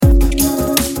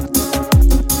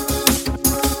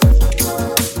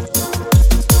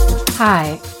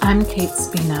Hi, I'm Kate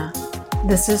Spina.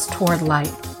 This is Toward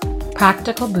Light,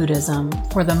 Practical Buddhism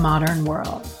for the Modern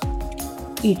World.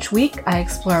 Each week, I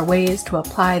explore ways to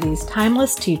apply these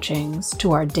timeless teachings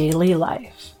to our daily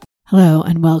life. Hello,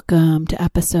 and welcome to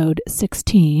episode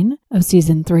 16 of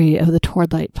season 3 of the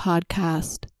Toward Light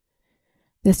podcast.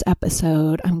 This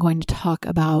episode, I'm going to talk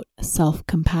about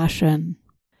self-compassion.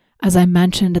 As I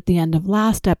mentioned at the end of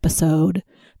last episode,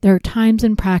 there are times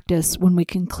in practice when we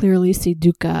can clearly see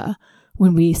dukkha,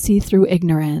 when we see through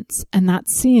ignorance, and that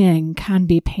seeing can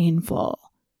be painful.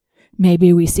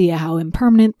 Maybe we see how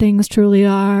impermanent things truly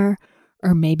are,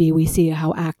 or maybe we see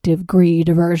how active greed,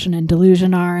 aversion, and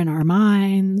delusion are in our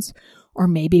minds, or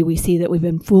maybe we see that we've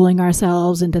been fooling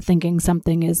ourselves into thinking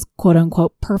something is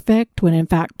quote-unquote perfect when in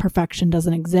fact perfection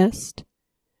doesn't exist.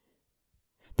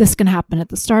 This can happen at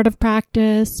the start of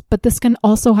practice, but this can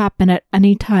also happen at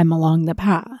any time along the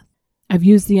path. I've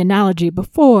used the analogy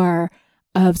before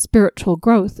of spiritual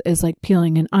growth is like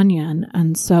peeling an onion,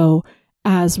 and so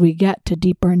as we get to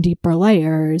deeper and deeper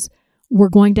layers, we're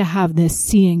going to have this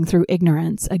seeing through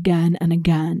ignorance again and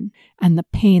again, and the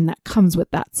pain that comes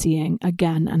with that seeing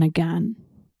again and again.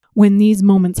 When these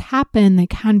moments happen, they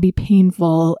can be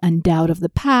painful, and doubt of the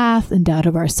path and doubt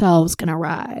of ourselves can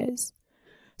arise.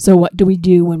 So what do we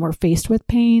do when we're faced with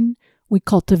pain? We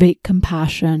cultivate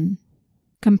compassion.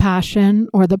 Compassion,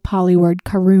 or the Pali word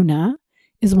karuna,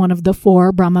 is one of the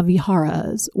 4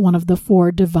 Brahmaviharas, one of the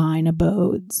 4 divine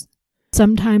abodes.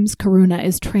 Sometimes karuna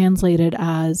is translated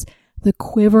as the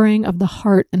quivering of the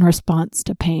heart in response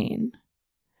to pain.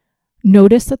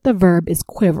 Notice that the verb is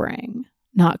quivering,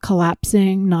 not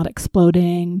collapsing, not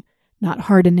exploding, not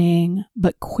hardening,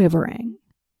 but quivering.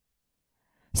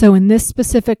 So in this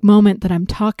specific moment that I'm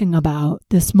talking about,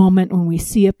 this moment when we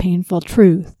see a painful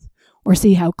truth, or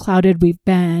see how clouded we've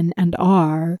been and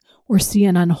are, or see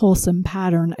an unwholesome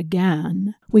pattern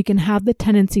again, we can have the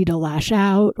tendency to lash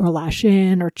out or lash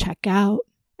in or check out.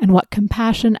 And what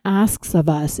compassion asks of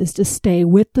us is to stay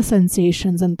with the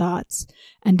sensations and thoughts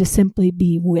and to simply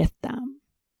be with them.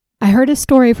 I heard a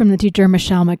story from the teacher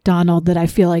Michelle McDonald that I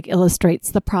feel like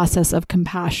illustrates the process of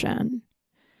compassion.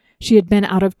 She had been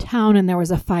out of town and there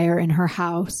was a fire in her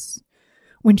house.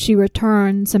 When she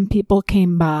returned, some people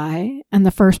came by, and the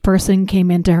first person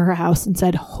came into her house and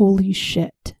said, "Holy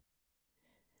shit."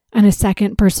 And a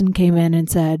second person came in and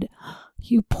said,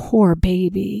 "You poor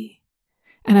baby."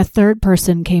 And a third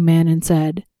person came in and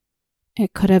said,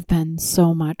 "It could have been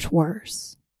so much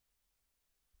worse."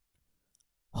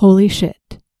 Holy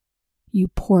shit. You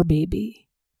poor baby.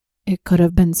 It could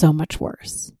have been so much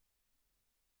worse.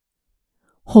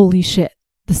 Holy shit,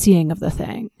 the seeing of the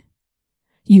thing.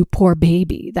 You poor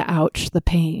baby, the ouch, the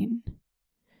pain.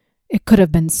 It could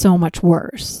have been so much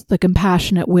worse, the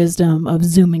compassionate wisdom of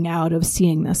zooming out, of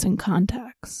seeing this in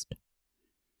context.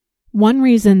 One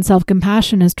reason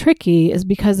self-compassion is tricky is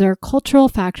because there are cultural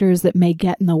factors that may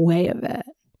get in the way of it.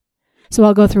 So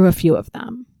I'll go through a few of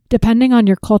them. Depending on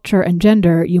your culture and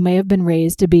gender, you may have been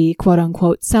raised to be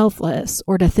quote-unquote selfless,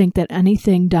 or to think that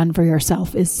anything done for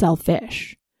yourself is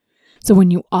selfish. So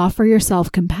when you offer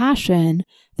yourself compassion,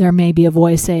 there may be a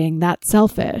voice saying that's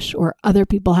selfish, or other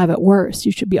people have it worse,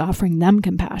 you should be offering them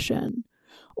compassion.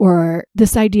 Or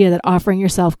this idea that offering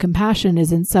yourself compassion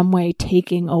is in some way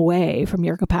taking away from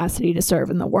your capacity to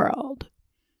serve in the world.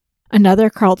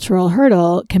 Another cultural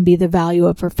hurdle can be the value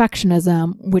of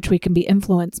perfectionism, which we can be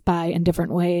influenced by in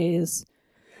different ways.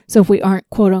 So if we aren't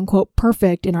quote-unquote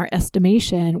perfect in our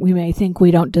estimation, we may think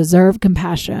we don't deserve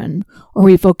compassion, or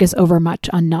we focus overmuch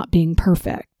on not being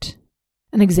perfect.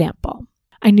 An example.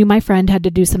 I knew my friend had to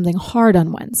do something hard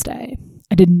on Wednesday.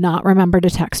 I did not remember to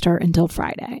text her until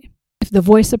Friday. If the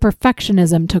voice of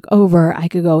perfectionism took over, I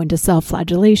could go into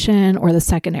self-flagellation or the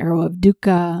second arrow of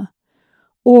dukkha,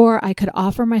 or I could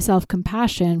offer myself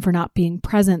compassion for not being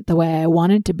present the way I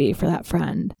wanted to be for that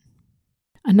friend.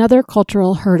 Another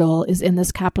cultural hurdle is in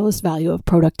this capitalist value of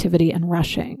productivity and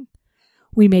rushing.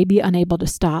 We may be unable to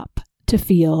stop, to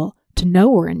feel, to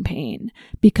know we're in pain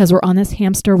because we're on this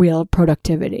hamster wheel of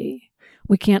productivity.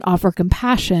 We can't offer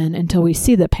compassion until we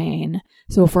see the pain.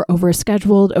 So if we're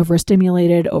overscheduled,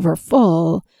 overstimulated,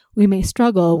 overfull, we may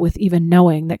struggle with even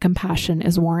knowing that compassion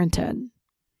is warranted.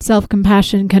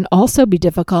 Self-compassion can also be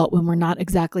difficult when we're not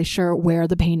exactly sure where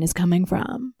the pain is coming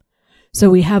from.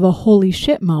 So we have a holy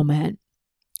shit moment,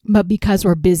 but because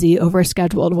we're busy,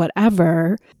 overscheduled,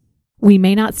 whatever, we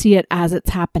may not see it as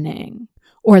it's happening.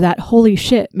 Or that holy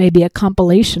shit may be a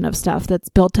compilation of stuff that's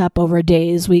built up over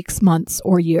days, weeks, months,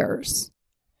 or years.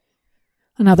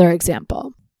 Another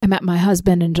example. I met my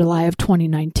husband in July of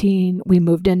 2019. We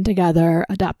moved in together,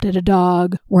 adopted a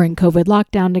dog, were in COVID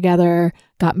lockdown together,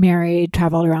 got married,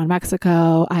 traveled around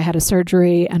Mexico. I had a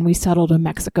surgery, and we settled in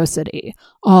Mexico City,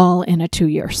 all in a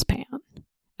 2-year span.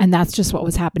 And that's just what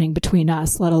was happening between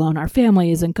us, let alone our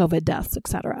families and COVID deaths,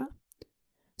 etc.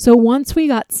 So once we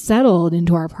got settled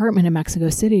into our apartment in Mexico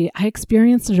City, I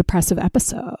experienced a depressive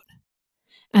episode.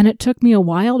 And it took me a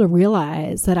while to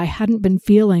realize that I hadn't been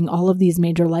feeling all of these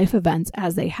major life events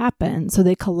as they happened, so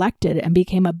they collected and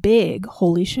became a big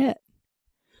holy shit.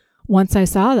 Once I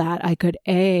saw that, I could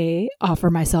A, offer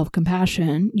myself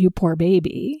compassion, you poor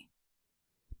baby.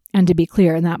 And to be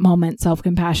clear, in that moment,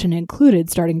 self-compassion included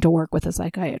starting to work with a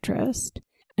psychiatrist.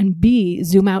 And B,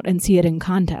 zoom out and see it in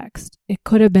context. It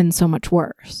could have been so much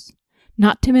worse.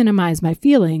 Not to minimize my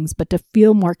feelings, but to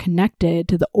feel more connected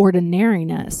to the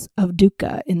ordinariness of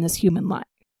dukkha in this human life.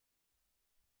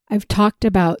 I've talked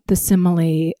about the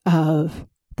simile of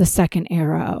the second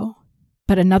arrow,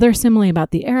 but another simile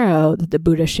about the arrow that the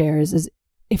Buddha shares is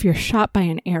if you're shot by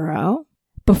an arrow,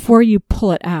 before you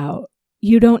pull it out,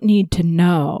 you don't need to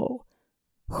know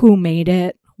who made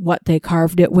it, what they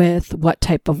carved it with, what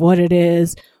type of wood it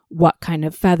is, what kind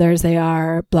of feathers they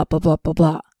are, blah, blah, blah, blah,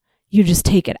 blah. You just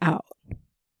take it out.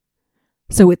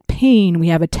 So with pain, we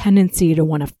have a tendency to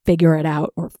want to figure it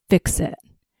out or fix it.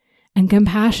 And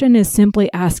compassion is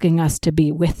simply asking us to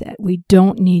be with it. We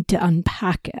don't need to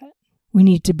unpack it. We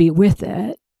need to be with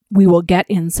it. We will get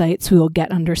insights, we will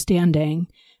get understanding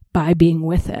by being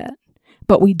with it.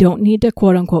 But we don't need to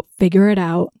quote unquote figure it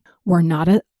out. We're not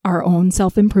our own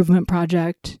self-improvement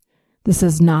project. This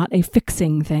is not a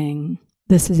fixing thing.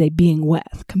 This is a being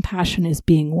with. Compassion is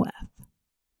being with.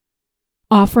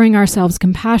 Offering ourselves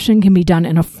compassion can be done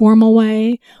in a formal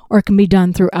way, or it can be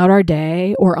done throughout our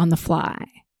day or on the fly.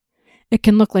 It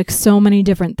can look like so many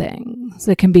different things.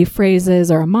 It can be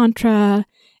phrases or a mantra.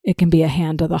 It can be a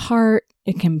hand to the heart.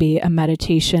 It can be a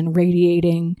meditation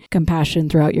radiating compassion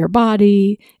throughout your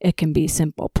body. It can be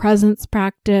simple presence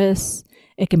practice.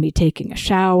 It can be taking a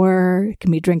shower. It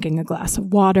can be drinking a glass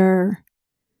of water.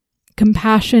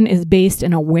 Compassion is based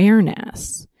in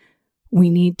awareness. We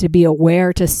need to be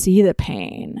aware to see the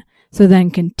pain. So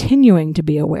then continuing to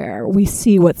be aware, we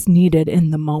see what's needed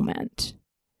in the moment.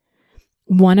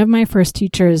 One of my first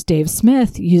teachers, Dave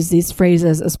Smith, used these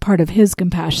phrases as part of his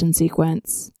compassion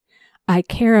sequence. I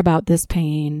care about this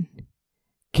pain.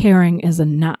 Caring is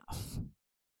enough.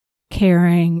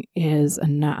 Caring is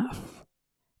enough.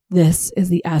 This is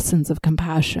the essence of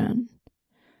compassion.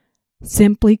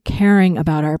 Simply caring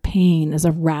about our pain is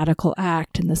a radical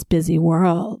act in this busy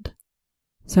world.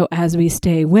 So as we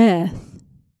stay with,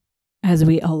 as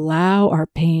we allow our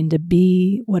pain to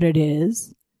be what it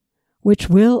is, which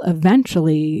will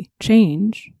eventually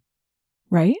change,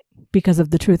 right? Because of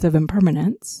the truth of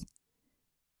impermanence.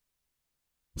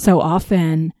 So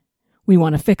often we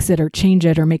want to fix it or change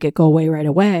it or make it go away right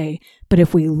away. But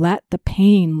if we let the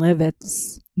pain live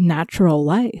its natural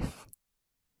life,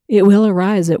 it will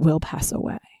arise, it will pass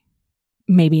away.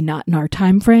 Maybe not in our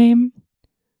time frame,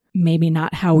 maybe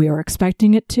not how we are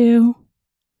expecting it to,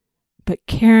 but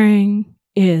caring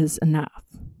is enough.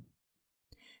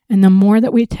 And the more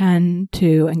that we tend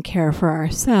to and care for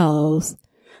ourselves,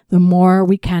 the more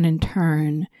we can in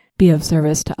turn be of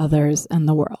service to others and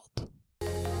the world.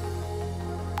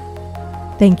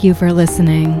 Thank you for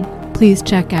listening. Please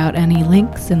check out any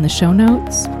links in the show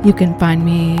notes. You can find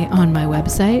me on my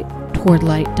website,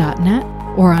 towardlight.net,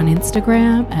 or on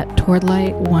Instagram at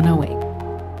towardlight108.